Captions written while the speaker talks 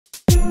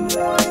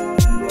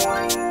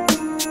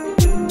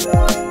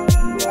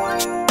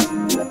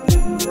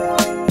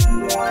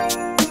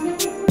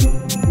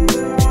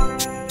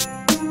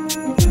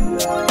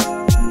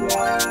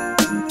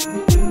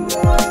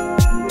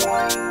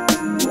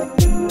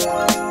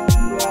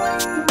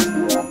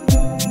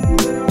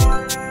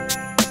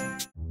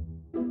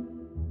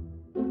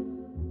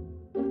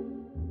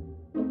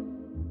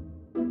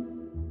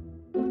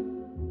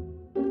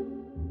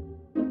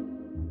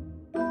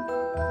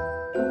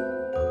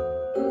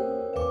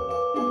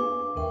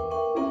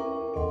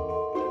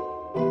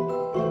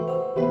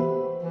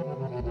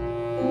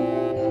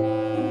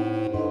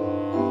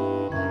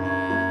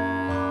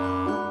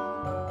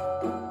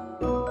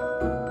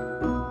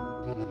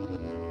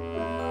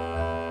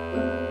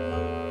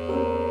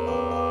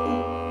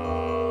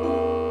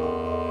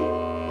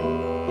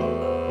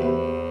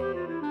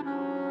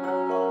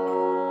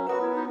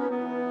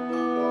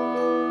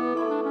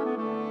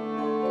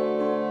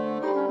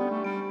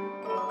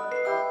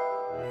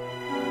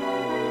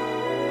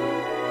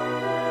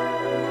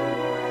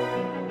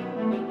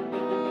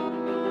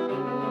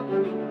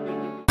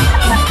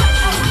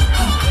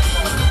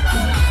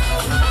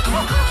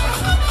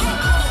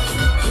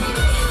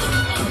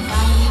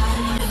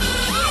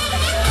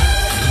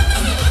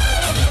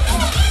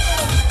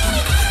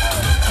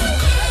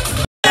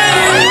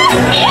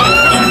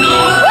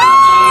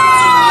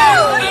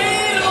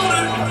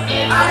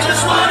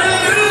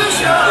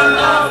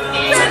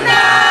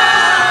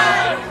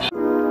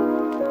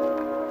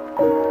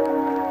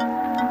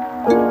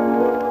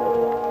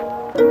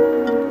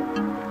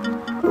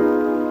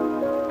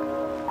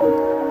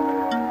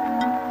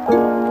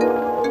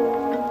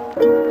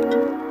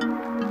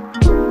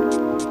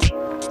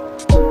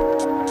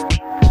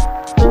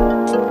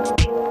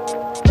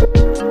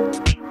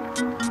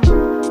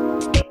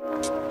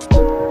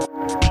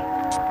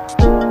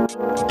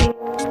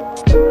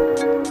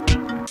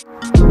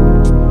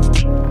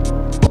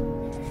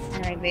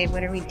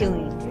are we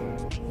doing?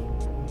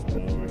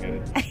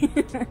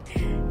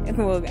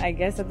 Well, I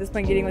guess at this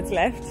point, getting what's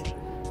left.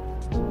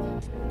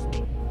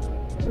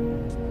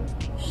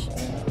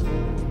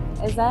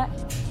 Is that?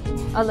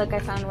 Oh, look, I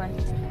found one.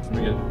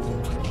 We good.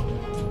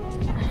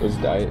 What's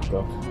diet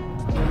though?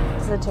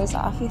 Does it taste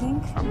off, you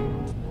think?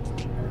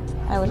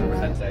 I wouldn't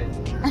know.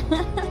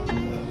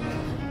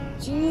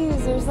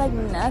 Jeez, there's like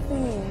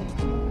nothing.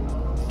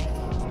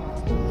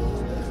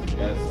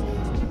 Yes.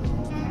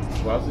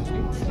 What else did you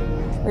eat?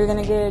 We're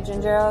gonna get a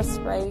ginger ale,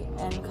 Sprite,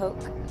 and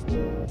Coke.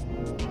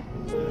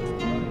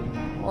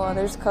 Well,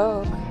 there's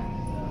Coke.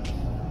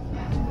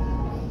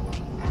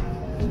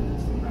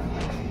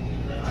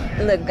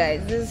 Look,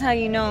 guys, this is how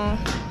you know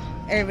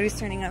everybody's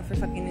turning up for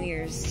fucking New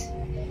Year's.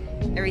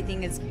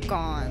 Everything is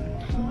gone.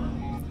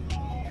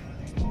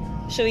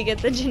 Should we get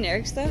the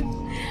generic stuff?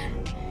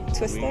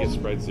 Twisted? We can get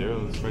Sprite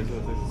Zero. The Sprite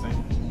Zero tastes the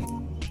same.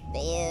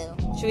 Ew.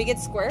 Should we get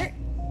Squirt?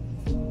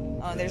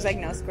 Oh, there's like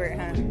no Squirt,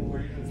 huh?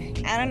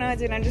 I don't know,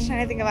 dude. I'm just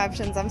trying to think of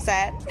options. I'm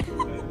sad.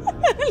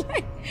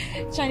 Like,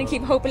 trying to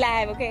keep hope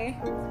alive, okay?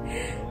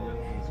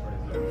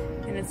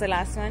 And it's the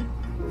last one.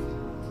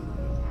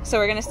 So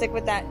we're gonna stick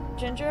with that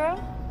ginger ale?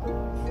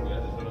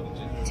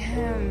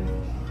 Damn.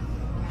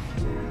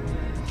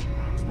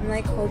 I'm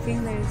like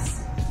hoping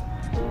there's...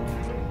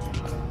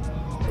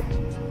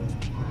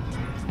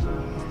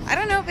 I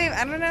don't know, babe.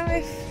 I don't know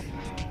if...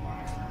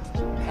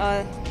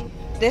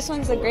 this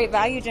one's a great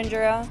value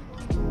ginger ale.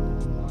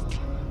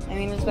 I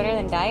mean, it's better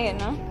than diet,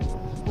 no?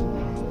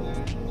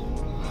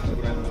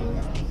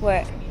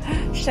 What?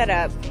 Shut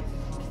up.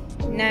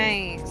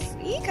 Nice.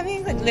 Come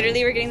in.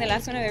 Literally, we're getting the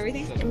last one of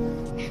everything.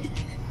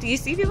 Do you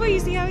see people? You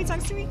see how he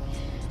talks to me?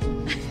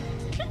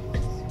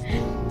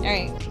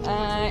 Alright.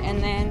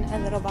 And then a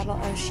little bottle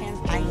of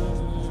champagne.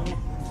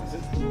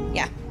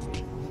 Yeah.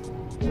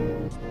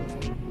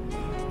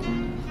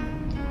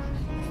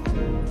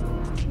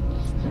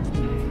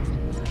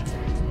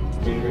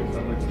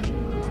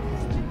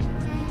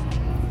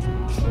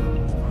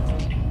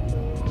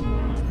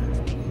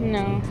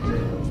 No.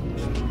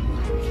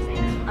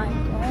 I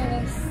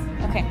guess.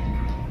 Okay.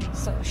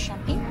 So,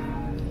 champagne.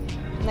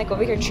 I'm like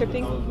over here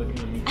tripping.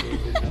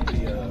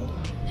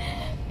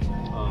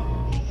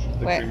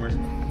 What? Creamer.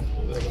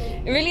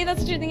 Really? That's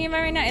what you're thinking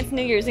about right now? It's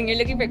New Year's and you're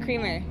looking for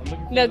creamer.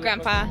 Look,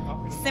 Grandpa.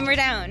 Simmer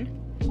down.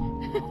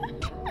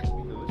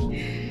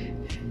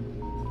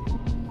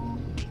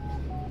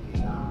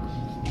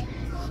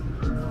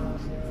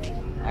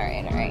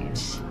 Alright, alright.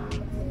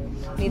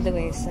 Lead the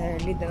way, sir.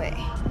 Lead the way.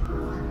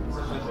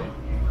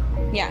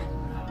 Yeah.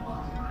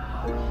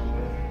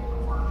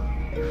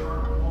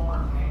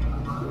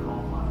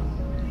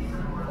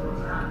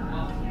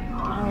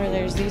 Oh,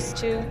 there's these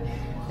two.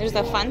 There's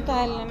the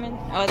Fanta lemon.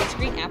 Oh, that's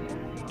green apple.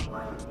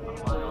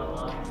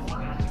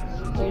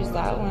 There's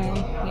that one.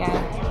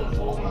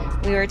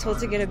 Yeah. We were told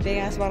to get a big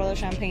ass bottle of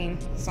champagne.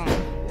 So.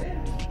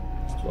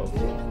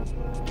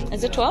 12.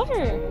 Is it 12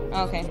 or?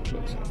 Oh, okay.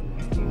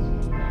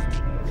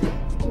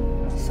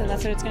 So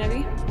that's what it's gonna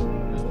be?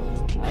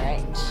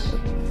 Alright.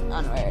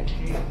 Onward.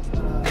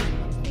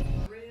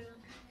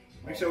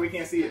 Make sure we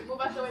can't see it.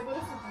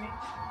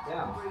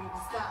 Yeah.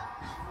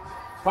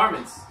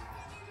 Apartments.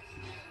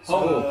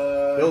 Home.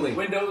 Building.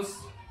 Windows.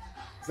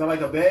 Is that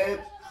like a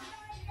bed?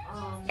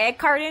 Egg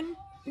carton.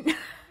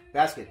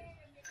 Basket.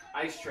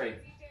 Ice tray.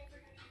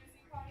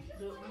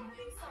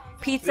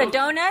 Pizza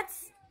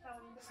donuts.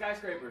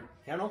 Skyscraper.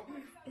 Kennel.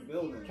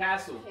 Building.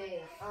 Castle.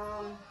 Okay,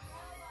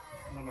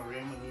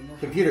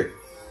 Computer.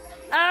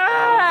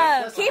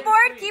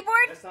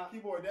 Keyboard. Desktop.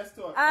 Keyboard,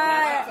 desktop.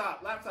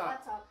 Laptop.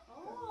 laptop.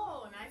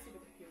 Oh, nice with the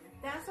computer.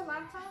 That's a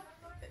laptop?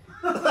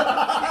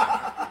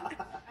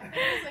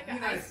 It's like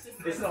an ice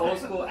dispenser. It's an old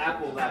school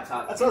Apple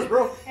laptop. That's us,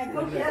 bro. And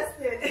who guessed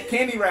it?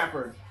 Candy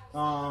wrapper.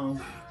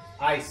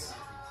 Ice.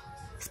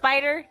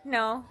 Spider.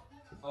 No.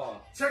 Oh.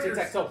 Checkers.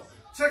 Tic-tac-toe.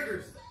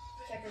 Checkers.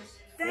 Checkers.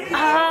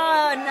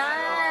 Oh,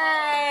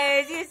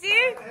 nice. You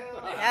see?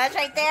 That's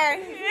right there.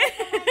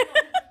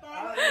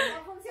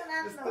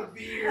 It's the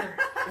beer.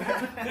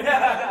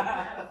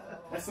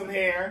 That's some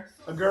hair.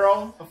 A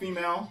girl, a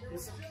female.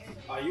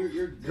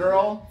 You're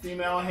Girl,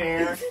 female,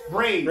 hair.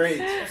 Braids.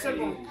 Braids.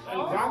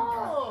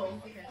 Oh.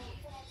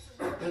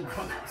 What's the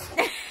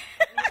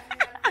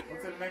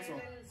next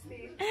one?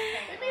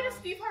 They made a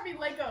Steve Harvey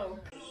Lego.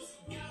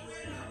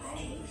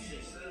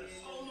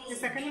 Is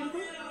that going to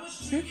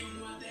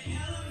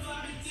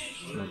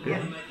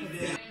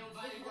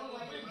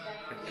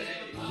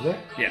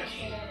Yeah.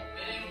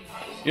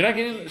 You're not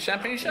getting the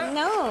champagne shot?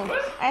 No.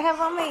 I have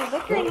all my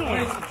liquor in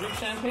here. Drink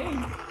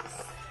champagne.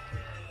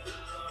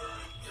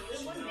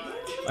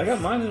 I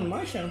got mine in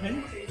my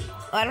champagne.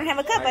 Oh, I don't have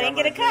a cup. I didn't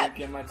get a cup.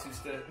 Get my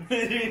two-step.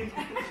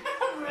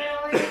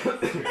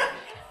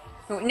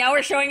 Now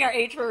we're showing our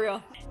age for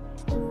real.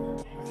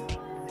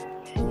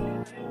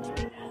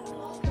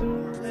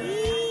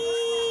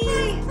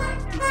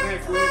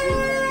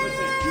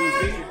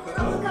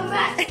 come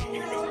back?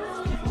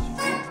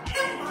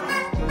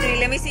 Dude,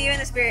 let me see you in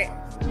the spirit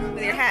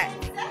with your hat.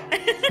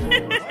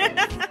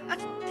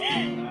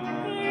 Oh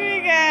my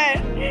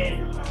god.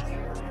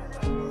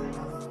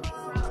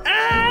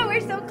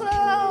 so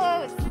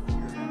close.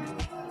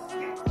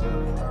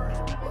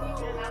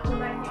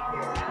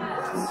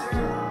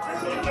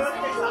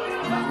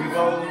 We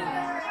go.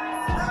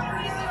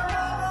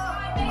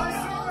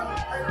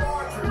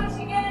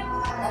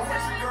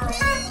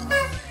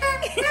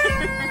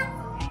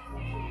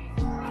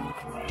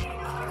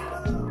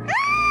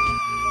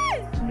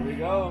 Here we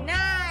go.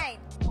 9,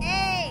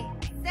 8,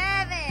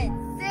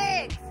 7,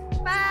 6,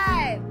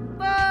 5,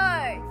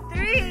 4,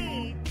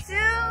 3, 2,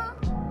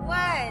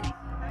 1.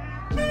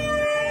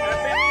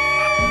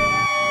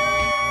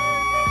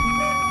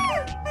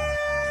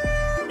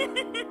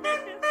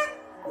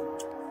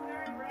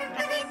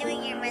 Happy New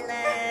Year, my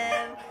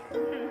love.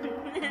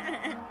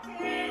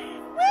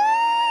 Woo!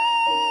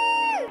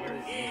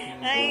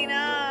 I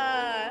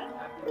know.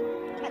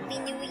 Happy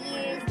New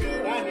Year.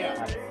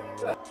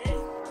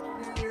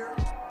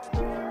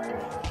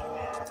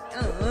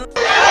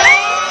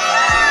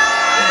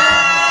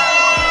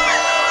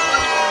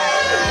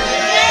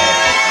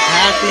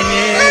 Happy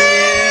New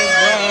Year,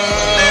 bro.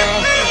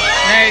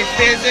 Nice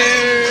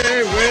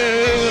visit,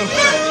 woo.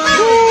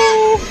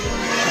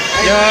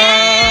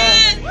 Yeah.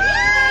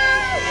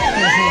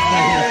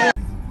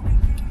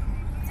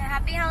 So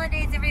happy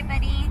holidays,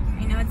 everybody.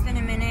 I know it's been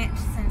a minute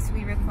since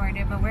we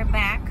recorded, but we're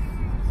back.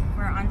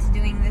 We're on to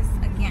doing this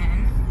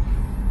again.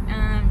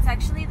 It's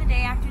actually the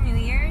day after New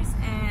Year's,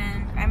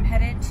 and I'm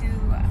headed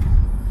to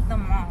the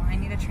mall. I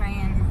need to try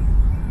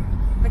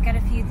and look at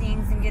a few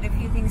things and get a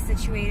few things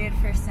situated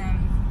for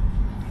some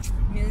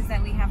news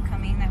that we have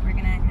coming that we're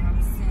gonna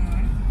announce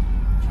soon,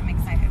 which I'm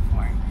excited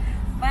for.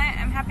 But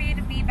I'm happy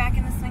to be back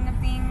in the swing of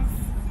things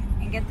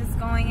and get this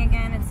going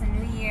again. It's a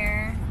new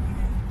year.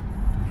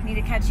 I need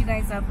to catch you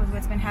guys up with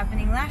what's been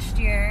happening last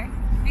year,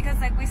 because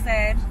like we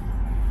said,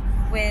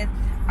 with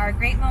our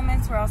great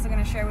moments, we're also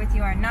going to share with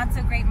you our not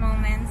so great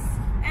moments.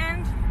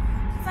 And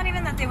it's not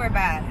even that they were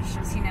bad, it's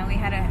just, you know, we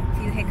had a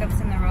few hiccups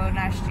in the road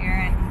last year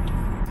and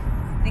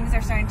things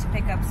are starting to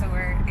pick up, so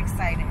we're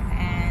excited.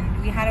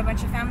 And we had a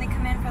bunch of family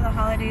come in for the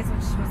holidays,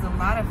 which was a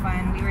lot of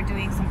fun. We were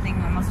doing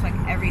something almost like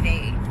every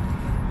day.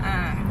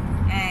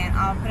 And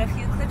I'll put a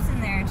few clips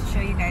in there to show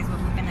you guys what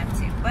we've been up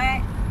to.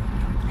 But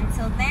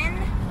until then,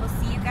 we'll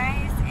see you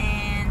guys,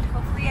 and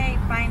hopefully I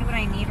find what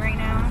I need right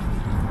now.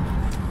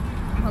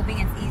 I'm hoping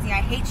it's easy.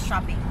 I hate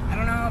shopping. I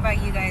don't know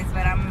about you guys,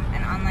 but I'm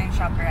an online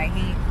shopper. I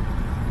hate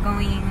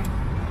going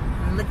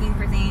and looking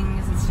for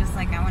things. It's just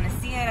like, I want to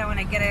see it, I want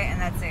to get it, and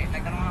that's it.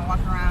 Like, I don't want to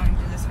walk around and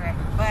do this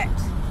forever. But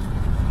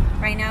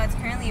right now it's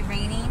currently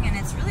raining and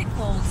it's really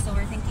cold, so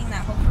we're thinking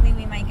that hopefully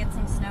we might get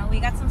some snow. We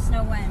got some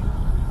snow when?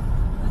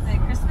 Was it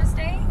Christmas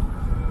Day?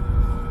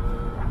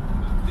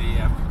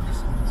 Day after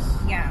Christmas.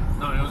 Yeah.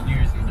 No, it was New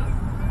Year's Eve.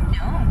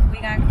 No, we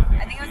got,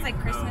 I think it was like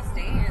Christmas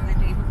Day or the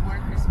day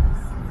before Christmas.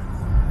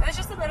 It was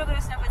just a little bit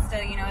of snow, but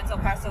still, you know, it's El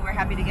Paso. We're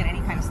happy to get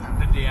any kind of snow.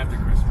 The day after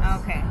Christmas.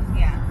 Okay,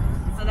 yeah.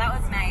 So that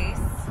was nice.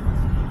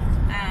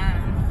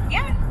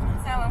 Yeah,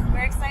 so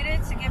we're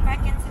excited to get back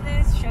into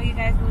this, show you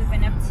guys what we've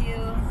been up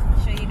to,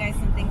 show you guys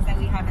some things that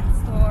we have in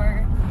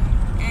store,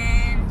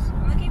 and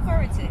I'm looking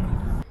forward to it.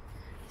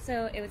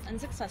 So it was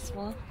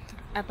unsuccessful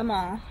at the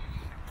mall,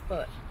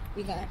 but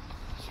we got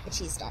a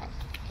cheese dog.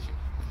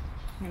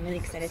 I'm really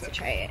excited to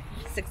try it.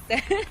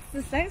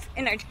 Success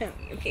in our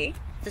tummy, okay?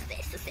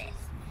 Success.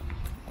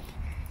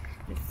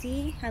 Let's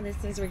see how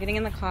this is. We're getting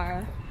in the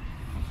car.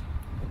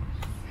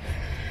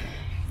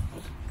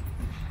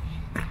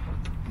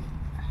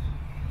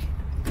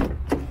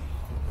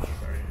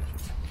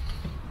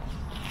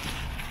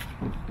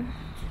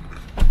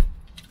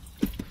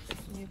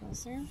 There you go,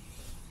 sir.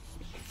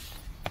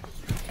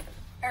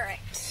 All right.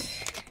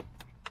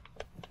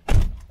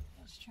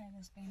 Let's try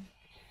this, babe.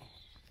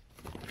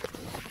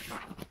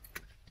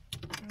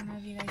 I don't know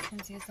if you guys can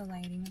see, the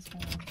lighting is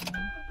horrible.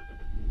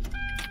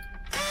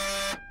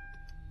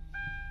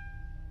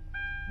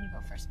 You go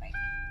first bite.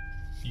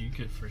 You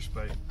get first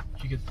bite.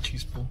 You get the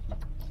cheese pull. Go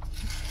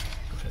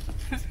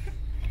ahead.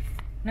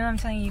 No, I'm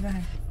telling you, go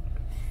ahead.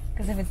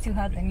 Because if it's too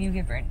hot, then you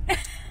get burnt.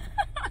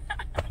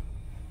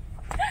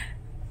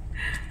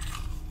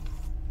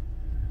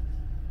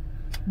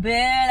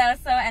 Bleh, that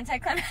was so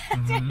anticlimactic.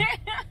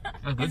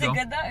 Mm-hmm. Is it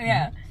good though?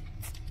 Yeah.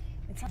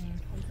 It's on.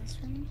 Hold this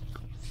for me.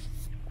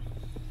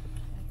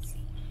 Let's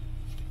see.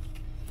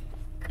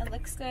 It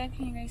looks good.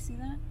 Can you guys see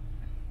that?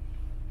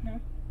 No?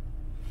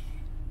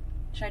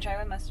 Should I try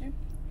with mustard?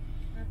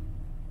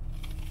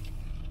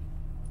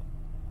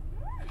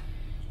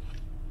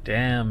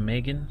 Damn,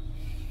 Megan.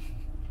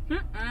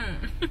 It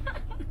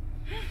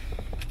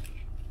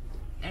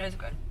is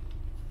good.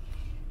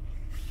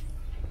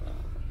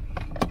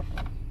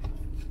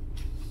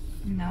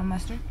 No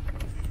mustard.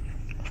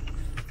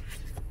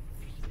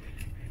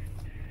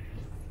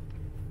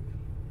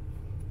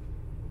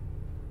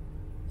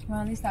 Well,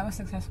 at least that was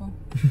successful.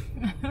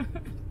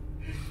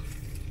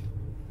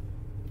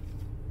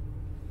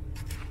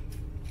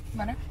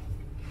 Butter.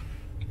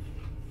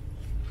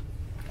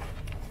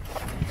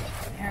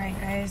 Alright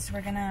guys,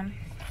 we're gonna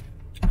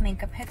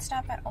make a pit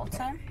stop at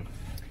Ulta.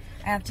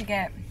 I have to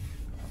get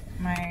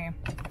my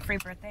free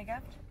birthday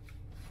gift.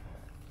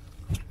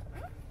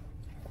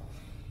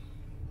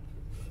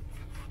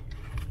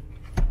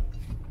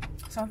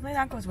 So hopefully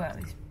that goes well at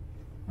least.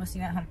 We'll see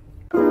you at home.